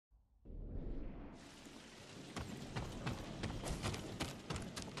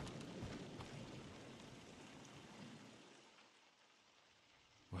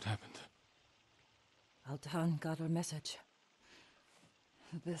What happened? Altan got our message.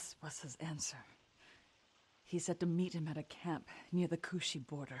 This was his answer. He said to meet him at a camp near the Kushi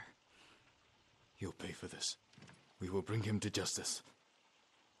border. He'll pay for this. We will bring him to justice.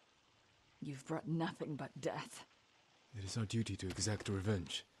 You've brought nothing but death. It is our duty to exact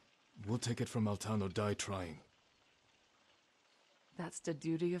revenge. We'll take it from Altan or die trying. That's the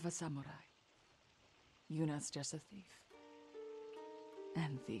duty of a samurai. Yuna's just a thief.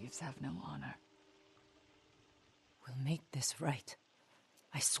 And thieves have no honor. We'll make this right.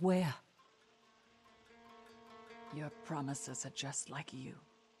 I swear. Your promises are just like you.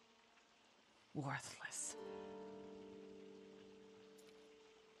 Worthless.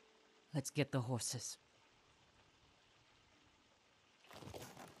 Let's get the horses.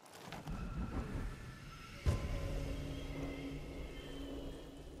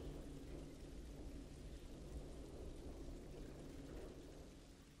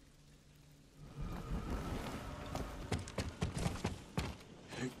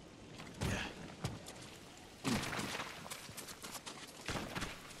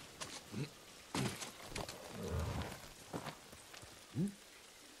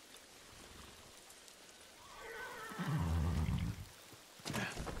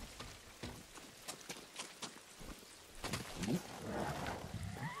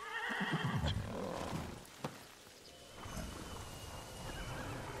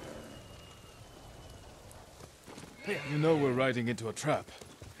 You know we're riding into a trap.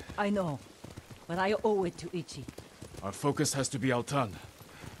 I know, but I owe it to Ichi. Our focus has to be Altan.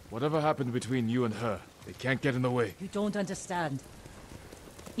 Whatever happened between you and her, they can't get in the way. You don't understand.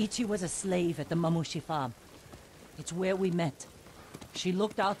 Ichi was a slave at the Mamushi farm. It's where we met. She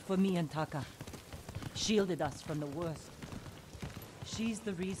looked out for me and Taka. Shielded us from the worst. She's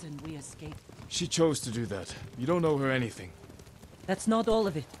the reason we escaped. She chose to do that. You don't owe her anything. That's not all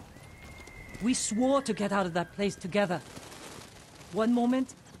of it. We swore to get out of that place together. One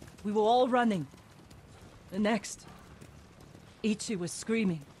moment, we were all running. The next, Ichi was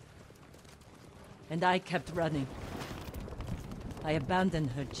screaming. And I kept running. I abandoned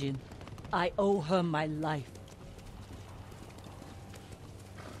her, Jin. I owe her my life.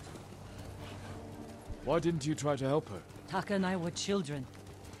 Why didn't you try to help her? Taka and I were children.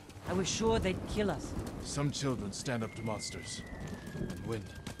 I was sure they'd kill us. Some children stand up to monsters and win.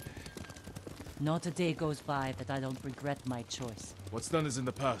 Not a day goes by that I don't regret my choice. What's done is in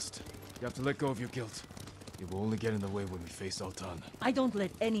the past. You have to let go of your guilt. It will only get in the way when we face Altan. I don't let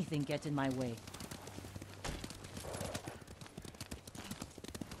anything get in my way.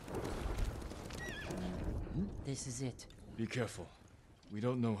 This is it. Be careful. We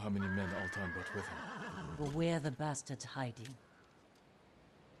don't know how many men Altan brought with him. Or where the bastard's hiding.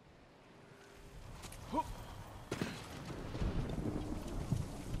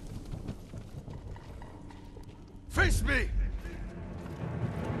 Face me!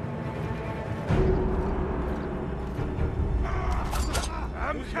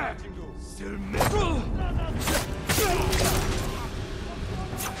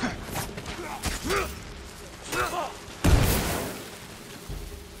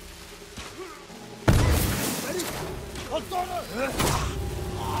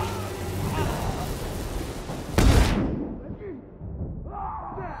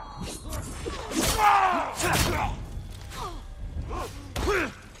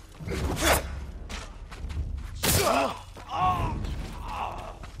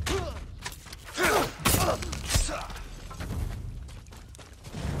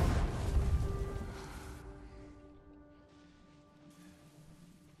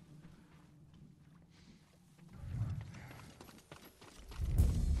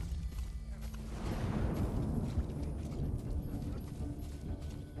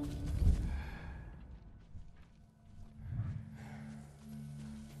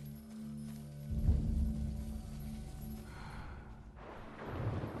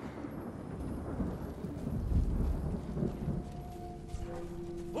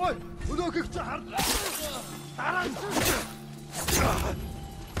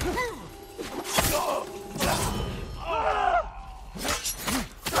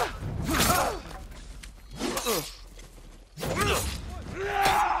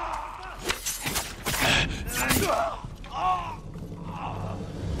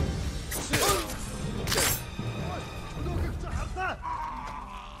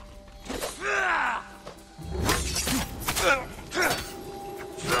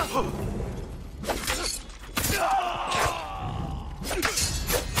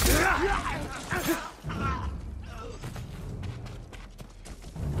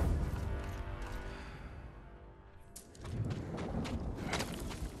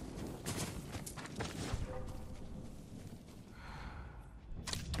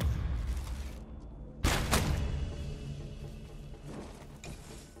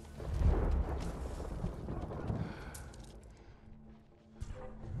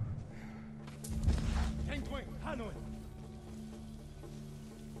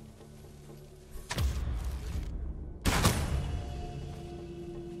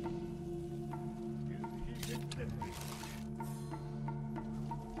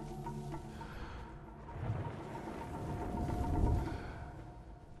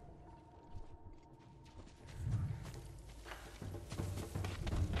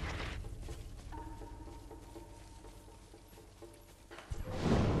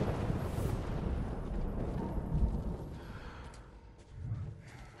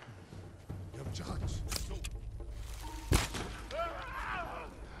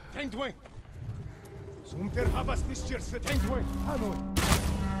 Tengdwing! Sumter habas nischer se Tengdwing! Hanoi!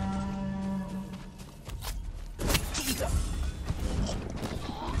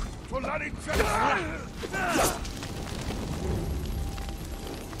 Solani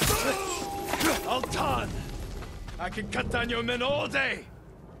Altan! I can cut down your men all day!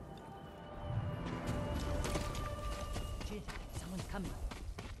 Jin, someone's coming.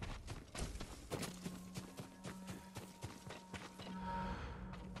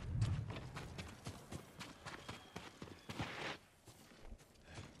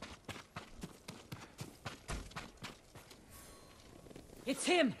 It's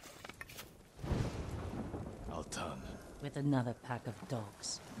him! Altan. With another pack of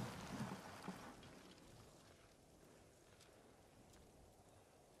dogs.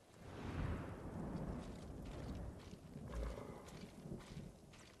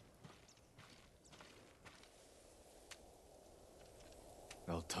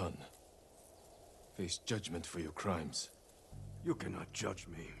 Altan. Face judgment for your crimes. You cannot judge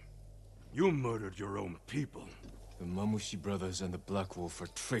me. You murdered your own people. The Mamushi brothers and the Black Wolf are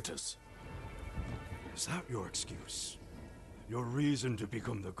traitors. Is that your excuse? Your reason to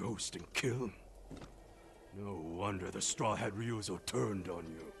become the ghost and kill? No wonder the Straw Hat Ryuzo turned on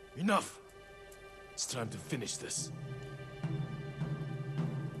you. Enough! It's time to finish this.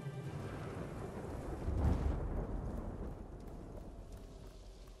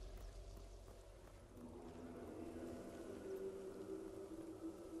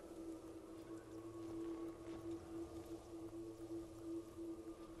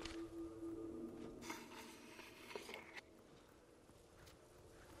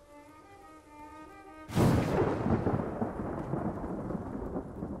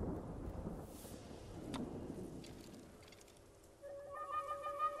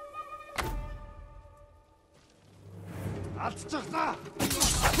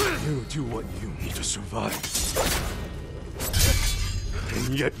 You do what you need to survive.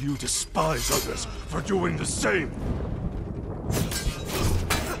 And yet you despise others for doing the same.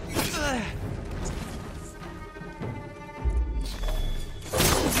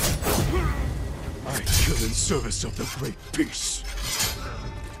 I kill in service of the Great Peace.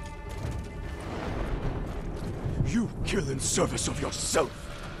 You kill in service of yourself.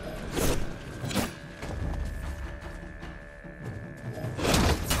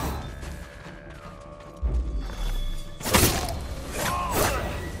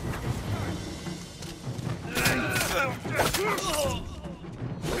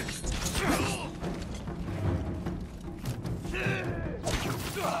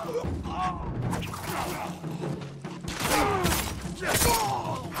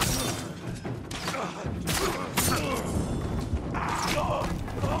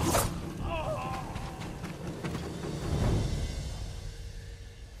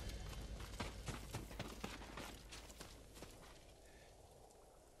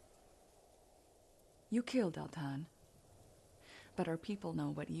 You killed Altan. But our people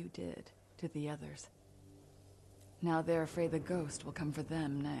know what you did to the others. Now they're afraid the ghost will come for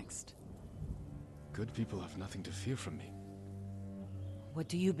them next. Good people have nothing to fear from me. What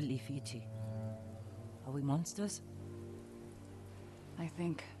do you believe, Ichi? Are we monsters? I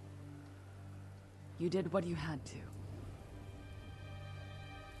think you did what you had to.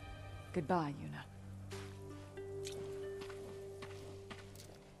 Goodbye, Yuna.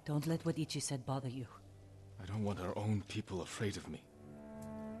 Don't let what Ichi said bother you. I don't want our own people afraid of me.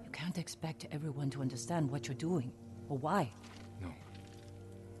 You can't expect everyone to understand what you're doing, or why. No.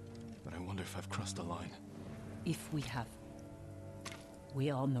 But I wonder if I've crossed the line. If we have. We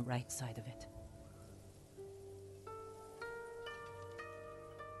are on the right side of it.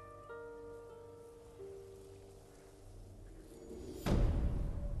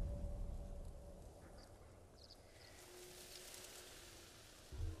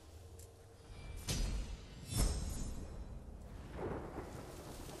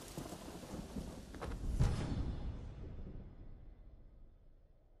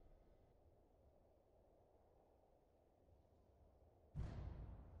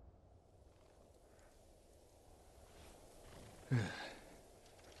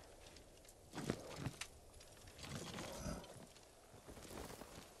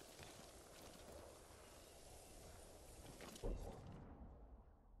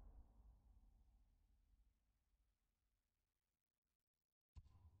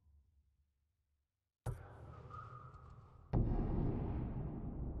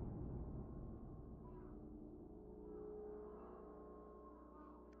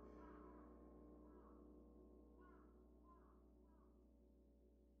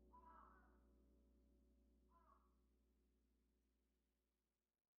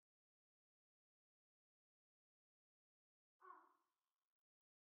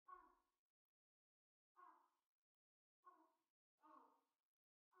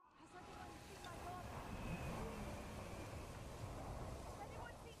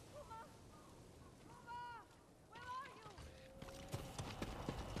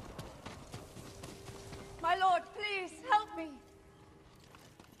 lord, please, help me!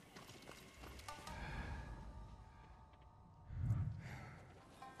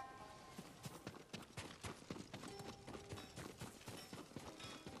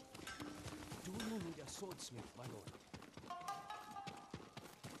 Do you need a swordsmith, my lord?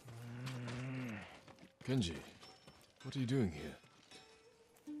 Kenji, what are you doing here?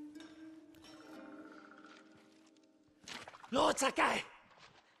 Lord Sakai!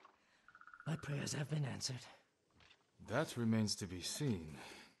 My prayers have been answered. That remains to be seen.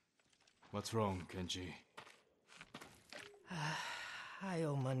 What's wrong, Kenji? I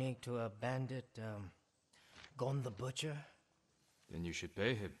owe money to a bandit, Gon the Butcher. Then you should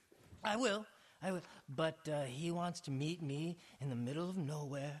pay him. I will. But he wants to meet me in the middle of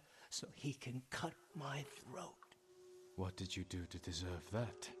nowhere so he can cut my throat. What did you do to deserve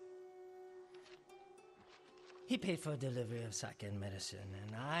that? He paid for delivery of sake and medicine,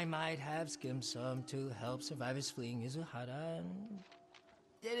 and I might have skimmed some to help survivors fleeing Izuhara, and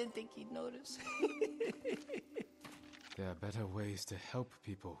didn't think he'd notice. There are better ways to help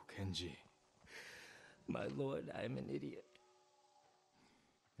people, Kenji. My lord, I'm an idiot.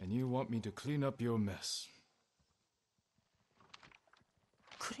 And you want me to clean up your mess.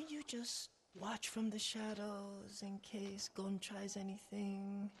 Couldn't you just watch from the shadows in case Gon tries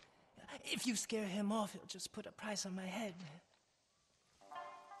anything? If you scare him off, he'll just put a price on my head.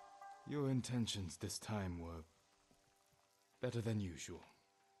 Your intentions this time were better than usual.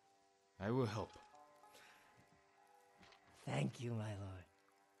 I will help. Thank you, my lord.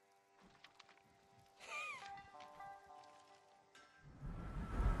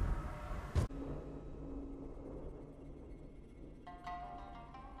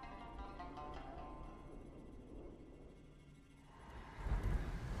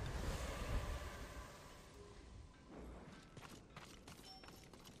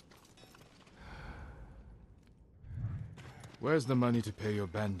 Where's the money to pay your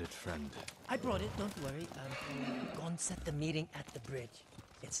bandit friend? I brought it, don't worry. Gon set the meeting at the bridge.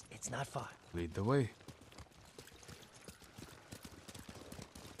 It's not far. Lead the way.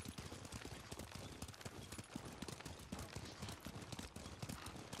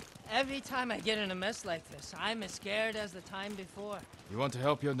 Every time I get in a mess like this, I'm as scared as the time before. You want to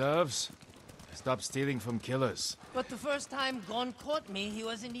help your nerves? Stop stealing from killers. But the first time Gon caught me, he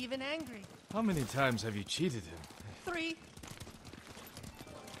wasn't even angry. How many times have you cheated him? 3.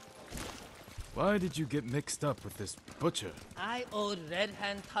 Why did you get mixed up with this butcher? I owed Red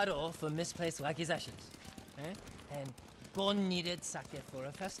Hand Taro for misplaced wakizashi. And Gon needed sake for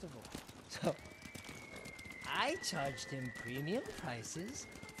a festival. So, I charged him premium prices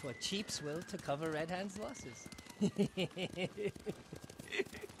for cheap swill to cover Red Hand's losses. The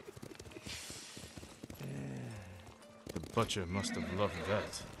butcher must have loved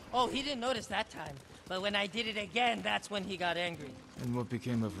that. Oh, he didn't notice that time. But when I did it again, that's when he got angry. And what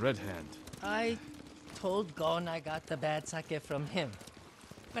became of Red Hand? I told Gon I got the bad sake from him.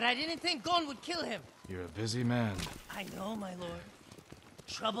 But I didn't think Gon would kill him. You're a busy man. I know, my lord.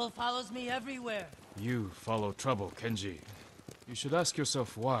 Trouble follows me everywhere. You follow trouble, Kenji. You should ask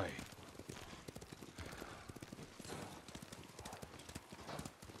yourself why.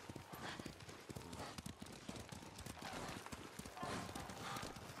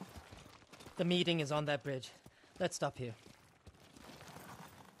 The meeting is on that bridge. Let's stop here.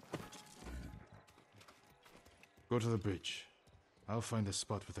 Go to the bridge. I'll find a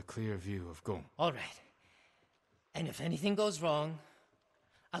spot with a clear view of Gon. All right. And if anything goes wrong,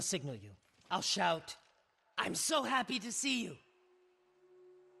 I'll signal you. I'll shout, "I'm so happy to see you!"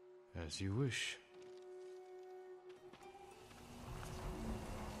 As you wish.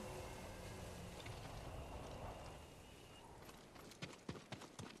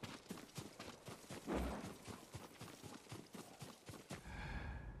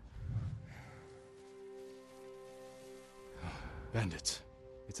 Bandits.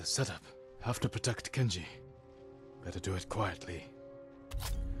 It's a setup. Have to protect Kenji. Better do it quietly.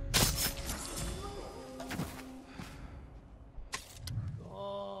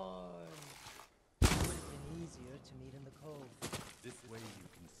 God. It would have been easier to meet in the cove. This way you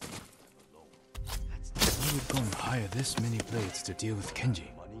can see them alone. Why would Gon hire this many blades to deal with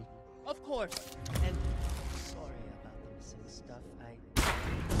Kenji? Money? Of course. And sorry about the missing stuff. I don't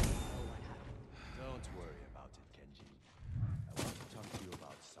know what happened. Don't worry about it, Kenji. I want to talk to you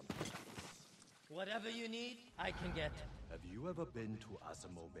about something else. Whatever you need, I can get. Have you ever been to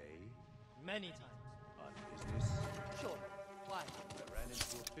Asamo Bay? Many times. On business? Sure. Why? I ran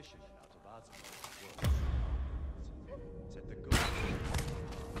into a fisherman out of Asamo. Said the ghost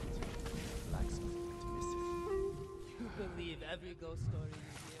blacksmith went missing. You believe every ghost story you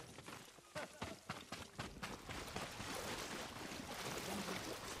hear?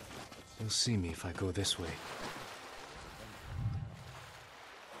 He'll see me if I go this way.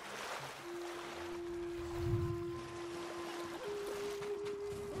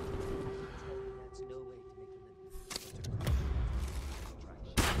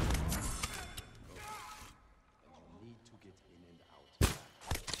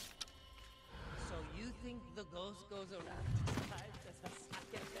 So you think the ghost goes around inside the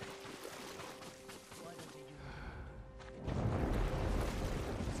Sasaki? What did you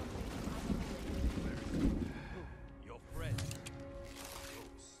Your friend.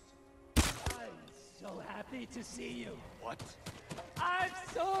 I'm so happy to see you. What? I'm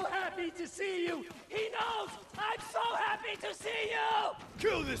so happy to see you. He knows. I'm so happy to see you.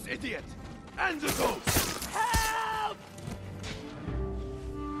 Kill this idiot! And the ghost! Help!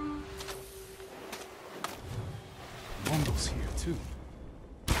 Mongols here, too.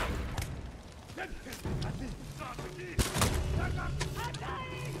 I'm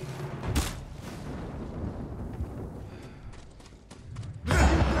dying.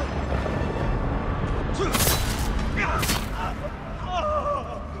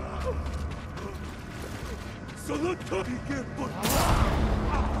 Salute! Be careful!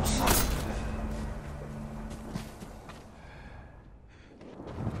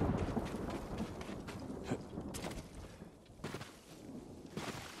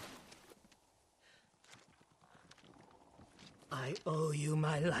 I owe you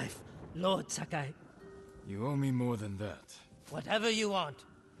my life, Lord Sakai. You owe me more than that. Whatever you want.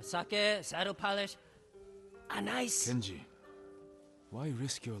 A sake, saddle polish, a nice... Kenji, why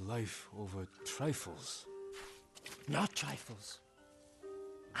risk your life over trifles? Not trifles.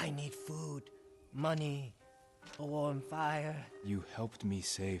 I need food, money, a warm fire. You helped me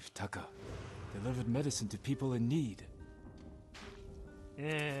save Taka. Delivered medicine to people in need.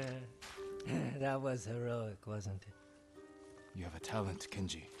 Yeah. That was heroic, wasn't it? You have a talent,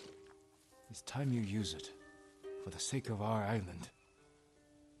 Kenji. It's time you use it. For the sake of our island.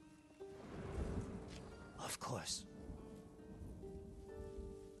 Of course.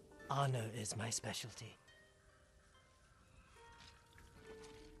 Honor is my specialty.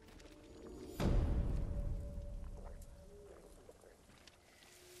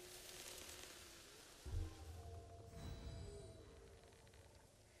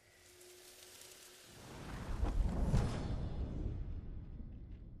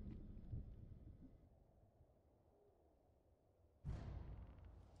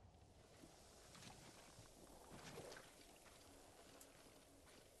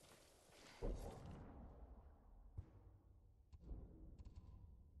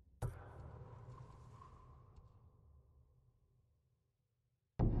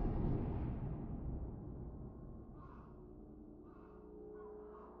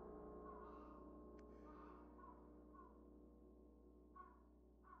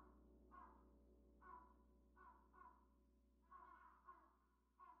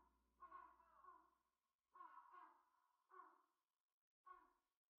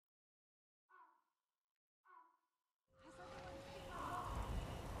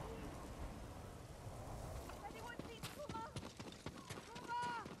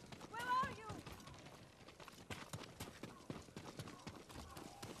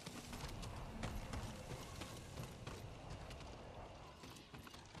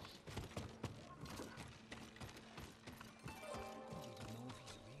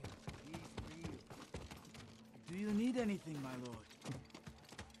 Do you need anything, my lord?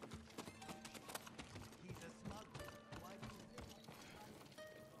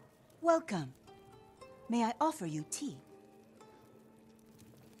 Welcome. May I offer you tea?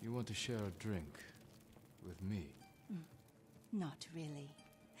 You want to share a drink with me? Not really.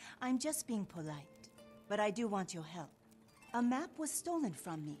 I'm just being polite. But I do want your help. A map was stolen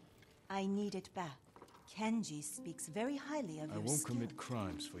from me. I need it back. Kenji speaks very highly of I your won't skill. commit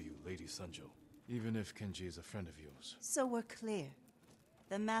crimes for you, Lady Sanjo. Even if Kenji is a friend of yours. So we're clear.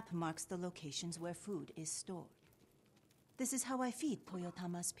 The map marks the locations where food is stored. This is how I feed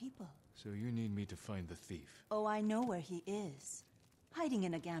Toyotama's people. So you need me to find the thief. Oh, I know where he is. Hiding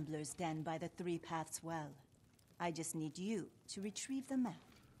in a gambler's den by the Three Paths Well. I just need you to retrieve the map.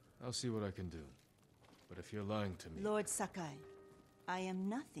 I'll see what I can do. But if you're lying to me... Lord Sakai, I am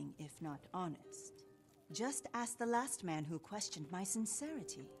nothing if not honest. Just ask the last man who questioned my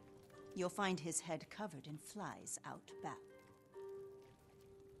sincerity. You'll find his head covered in flies out back.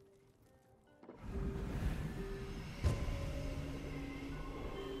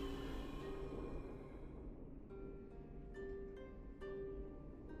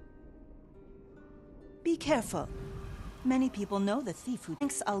 Be careful. Many people know the thief who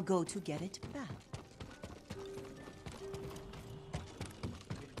thinks I'll go to get it back.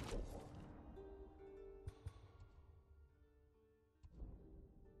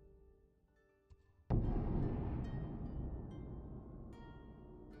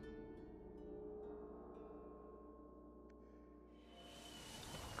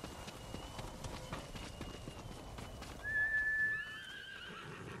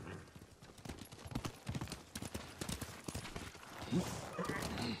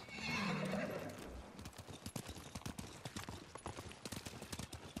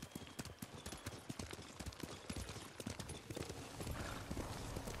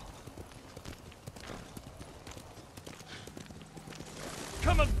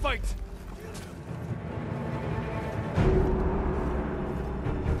 Come and fight!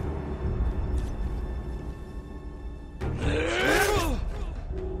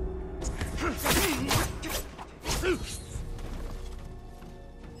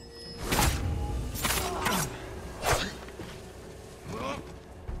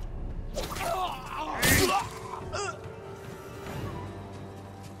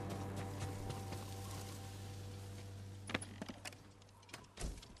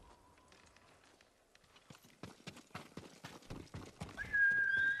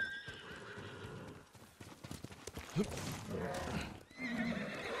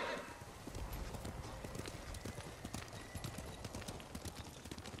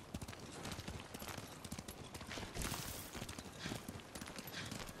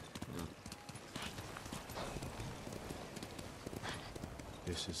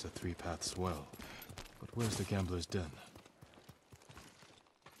 This is a three-paths well. But where's the gambler's den?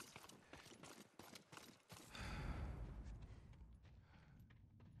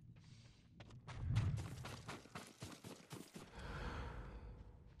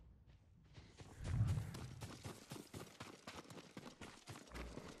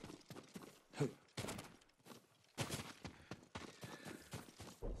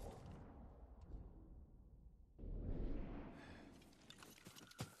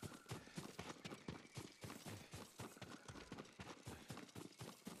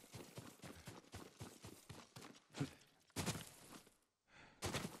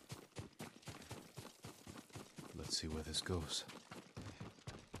 Let's see where this goes.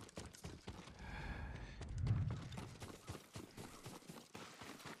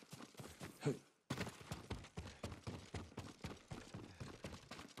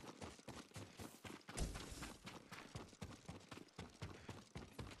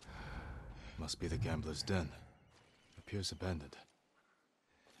 Must be the gambler's den. Appears abandoned.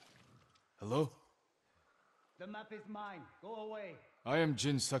 Hello? The map is mine. Go away. I am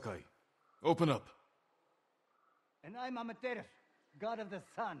Jin Sakai. Open up. And I'm Amaterasu, god of the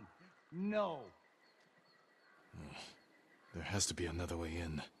sun. No. There has to be another way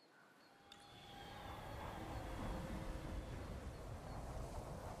in.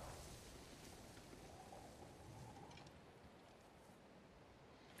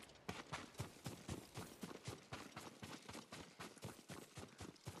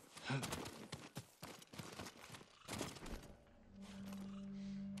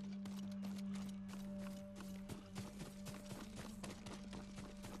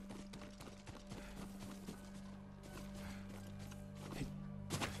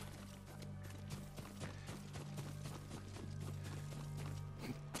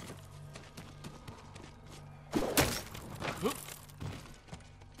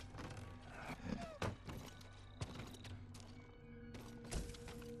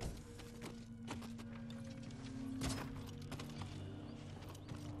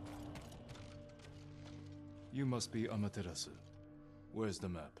 You must be Amaterasu. Where's the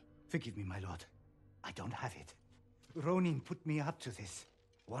map? Forgive me, my lord. I don't have it. Ronin put me up to this.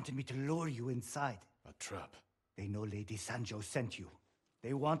 Wanted me to lure you inside. A trap. They know Lady Sanjo sent you.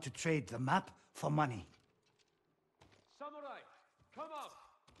 They want to trade the map for money. Samurai, come out!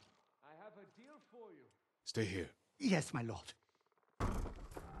 I have a deal for you. Stay here. Yes, my lord.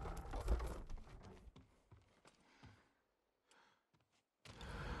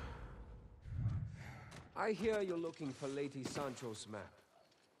 I hear you're looking for Lady Sancho's map.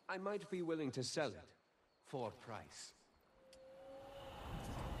 I might be willing to sell it for a price.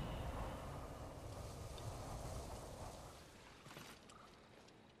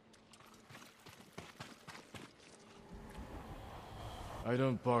 I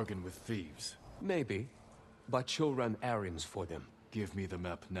don't bargain with thieves. Maybe, but she'll run errands for them. Give me the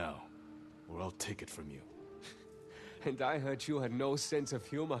map now, or I'll take it from you. And I heard you had no sense of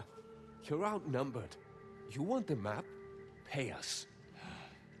humor. You're outnumbered. You want the map? Pay us.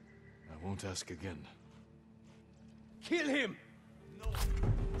 I won't ask again. Kill him! No.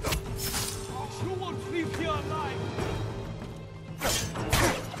 You won't leave here alive!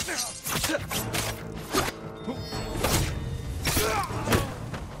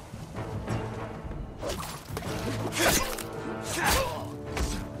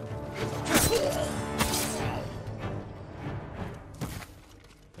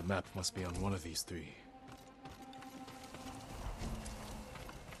 The map must be on one of these three.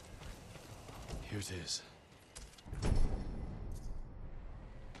 Here it is.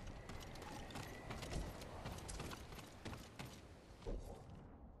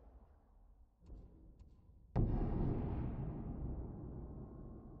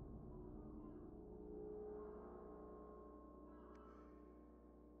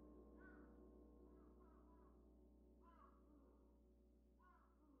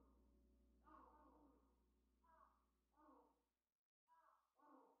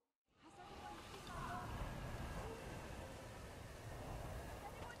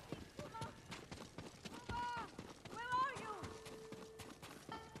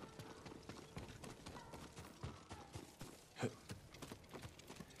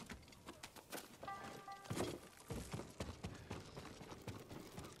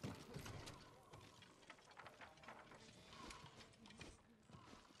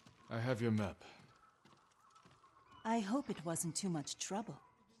 I have your map. I hope it wasn't too much trouble.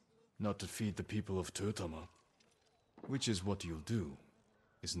 Not to feed the people of Totama. Which is what you'll do.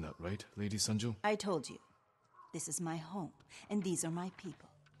 Isn't that right, Lady Sanjo? I told you. This is my home, and these are my people.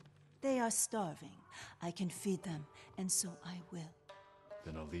 They are starving. I can feed them, and so I will.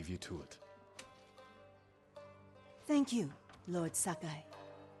 Then I'll leave you to it. Thank you, Lord Sakai.